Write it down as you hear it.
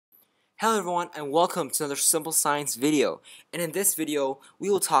Hello everyone and welcome to another simple science video. And in this video we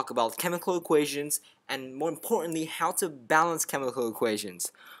will talk about chemical equations and more importantly how to balance chemical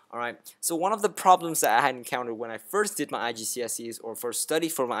equations. Alright, so one of the problems that I had encountered when I first did my IGCSEs or first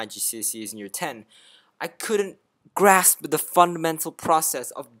studied for my IGCSEs in year 10, I couldn't grasp the fundamental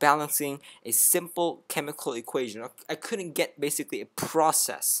process of balancing a simple chemical equation. I couldn't get basically a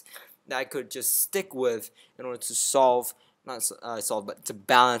process that I could just stick with in order to solve but to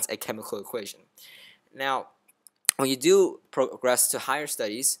balance a chemical equation. Now, when you do progress to higher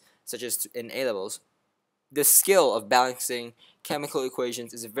studies, such as in A-levels, the skill of balancing chemical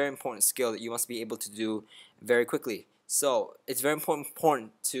equations is a very important skill that you must be able to do very quickly. So it's very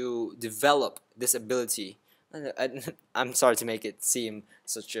important to develop this ability. I'm sorry to make it seem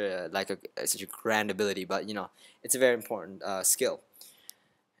such a such a grand ability, but you know it's a very important skill.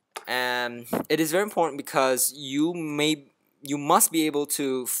 And it is very important because you must be able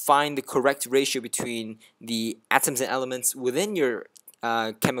to find the correct ratio between the atoms and elements within your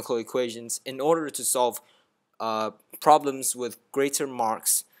chemical equations in order to solve problems with greater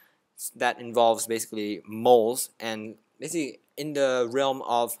marks that involves basically moles and basically in the realm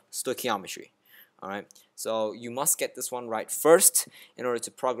of stoichiometry. Alright, so you must get this one right first in order to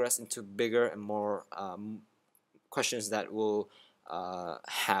progress into bigger and more questions that will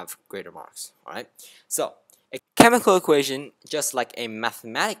have greater marks. Alright, so a chemical equation, just like a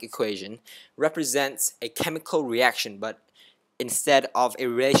mathematical equation, represents a chemical reaction, but instead of a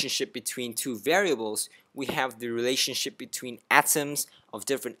relationship between two variables, we have the relationship between atoms of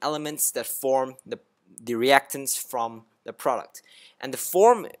different elements that form the reactants from the product. And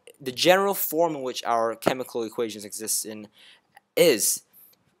the general form in which our chemical equations exist in is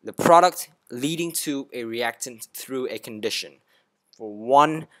the product leading to a reactant through a condition for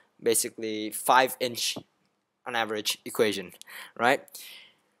one basically 5-inch on average equation, right?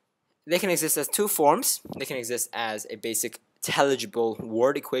 They can exist as two forms. They can exist as a basic intelligible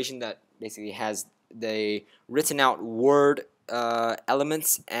word equation that basically has the written out word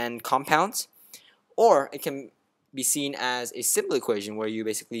elements and compounds, or it can be seen as a symbol equation where you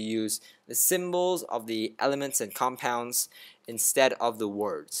basically use the symbols of the elements and compounds instead of the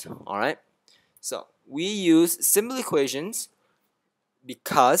words. Alright, so we use symbol equations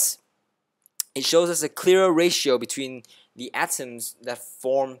because it shows us a clearer ratio between the atoms that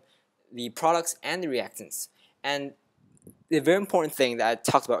form the products and the reactants. And the very important thing that I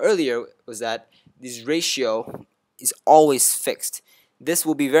talked about earlier was that this ratio is always fixed. This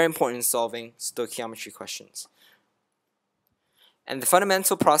will be very important in solving stoichiometry questions. And the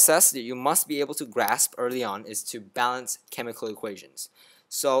fundamental process that you must be able to grasp early on is to balance chemical equations.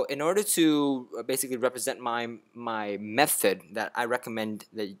 So in order to basically represent my method that I recommend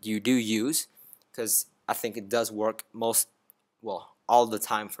that you do use, because I think it does work all the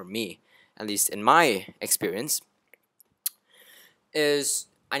time for me, at least in my experience, is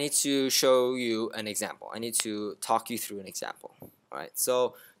I need to show you an example. I need to talk you through an example. Alright,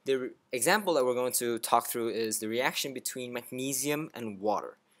 so the example that we're going to talk through is the reaction between magnesium and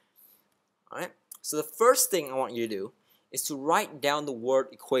water. Alright, so the first thing I want you to do is to write down the word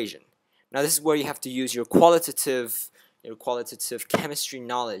equation. Now this is where you have to use your qualitative chemistry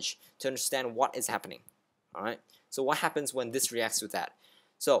knowledge to understand what is happening. Alright, so what happens when this reacts with that?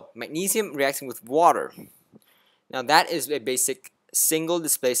 So magnesium reacting with water. Now that is a basic single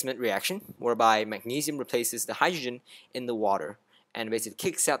displacement reaction whereby magnesium replaces the hydrogen in the water and basically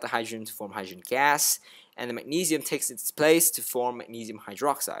kicks out the hydrogen to form hydrogen gas, and the magnesium takes its place to form magnesium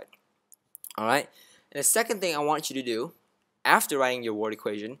hydroxide. Alright, and the second thing I want you to do after writing your word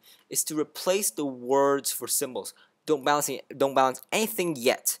equation is to replace the words for symbols. Don't balance anything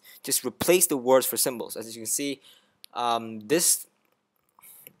yet. Just replace the words for symbols. As you can see, the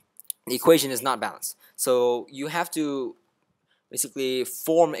equation is not balanced. So you have to basically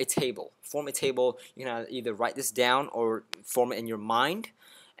form a table. You can either write this down or form it in your mind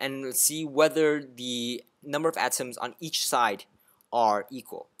and see whether the number of atoms on each side are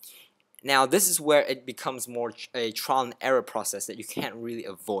equal. Now this is where it becomes more a trial and error process that you can't really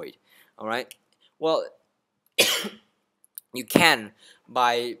avoid. Alright? Well, you can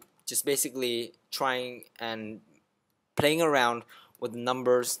by just basically trying and playing around with the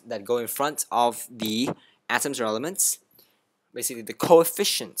numbers that go in front of the atoms or elements, basically the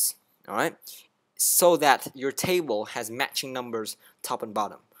coefficients, alright, so that your table has matching numbers top and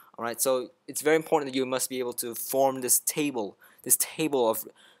bottom. Alright, so it's very important that you must be able to form this table of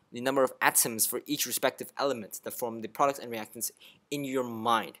the number of atoms for each respective element that form the products and reactants in your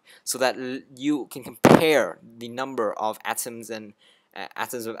mind, so that you can compare the number of atoms and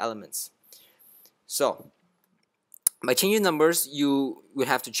atoms of elements. So By changing numbers, you would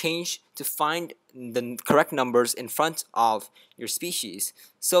have to change to find the correct numbers in front of your species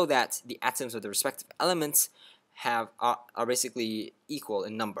so that the atoms of the respective elements are basically equal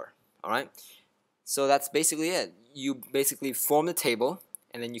in number. Alright? So that's basically it. You basically form the table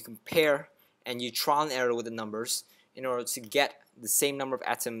and then you compare and you trial and error with the numbers in order to get the same number of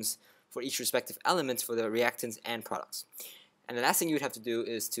atoms for each respective element for the reactants and products. And the last thing you would have to do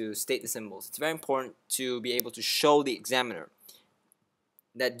is to state the symbols. It's very important to be able to show the examiner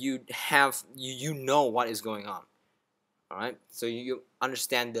that you know what is going on. All right, so you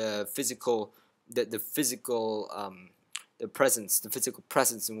understand the physical the physical the physical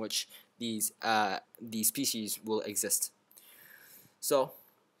presence in which these species will exist. So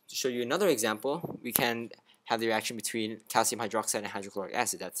to show you another example, we can have the reaction between calcium hydroxide and hydrochloric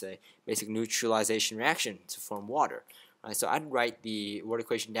acid. That's a basic neutralization reaction to form water. Right, so I'd write the word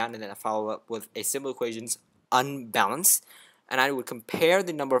equation down and then I follow up with a symbol equations unbalanced, and I would compare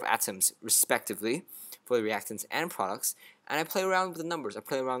the number of atoms respectively for the reactants and products, and I play around with the numbers. I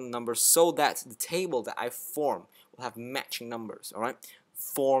play around with the numbers so that the table that I form will have matching numbers. Alright?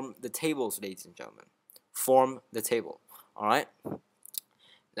 Form the tables, ladies and gentlemen. Form the table. Alright?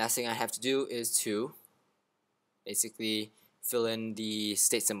 Last thing I have to do is to basically fill in the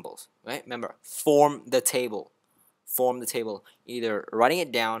state symbols. Right? Remember, form the table. Form the table. Either writing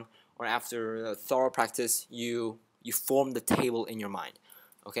it down or after a thorough practice, you form the table in your mind.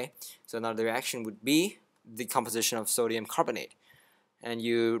 Okay? So another reaction would be the composition of sodium carbonate, and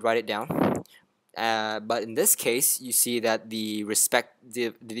you write it down. But in this case, you see that the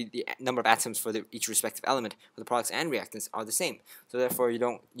number of atoms for each respective element for the products and reactants are the same. So therefore, you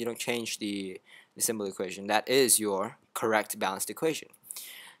don't change the symbol equation. That is your correct balanced equation.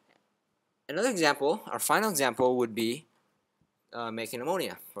 Another example, our final example, would be making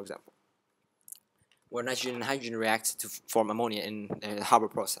ammonia, for example, where nitrogen and hydrogen react to form ammonia in the Haber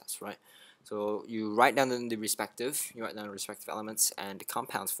process, right? So you write down the respective elements and the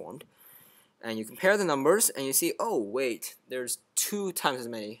compounds formed, and you compare the numbers, and you see, oh wait, there's 2 times as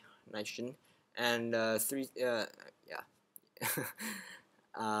many nitrogen and 3, yeah.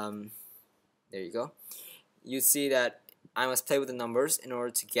 There you go. You see that I must play with the numbers in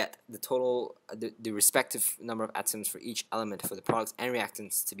order to get the total, the respective number of atoms for each element for the products and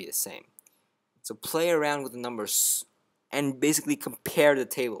reactants to be the same. So play around with the numbers and basically compare the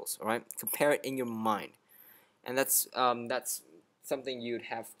tables. All right, compare it in your mind, and that's something you'd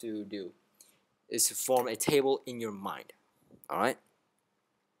have to do, is to form a table in your mind. All right.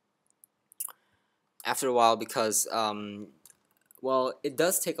 After a while, because well, it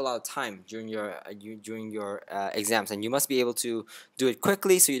does take a lot of time during your exams, and you must be able to do it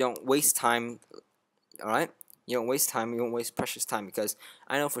quickly so you don't waste time. All right, you don't waste time. You don't waste precious time, because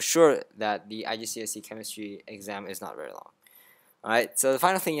I know for sure that the IGCSE chemistry exam is not very long. All right, so the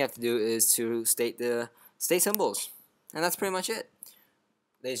final thing you have to do is to state the state symbols, and that's pretty much it,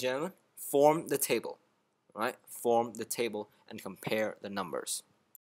 ladies and gentlemen. Form the table. All right, form the table and compare the numbers.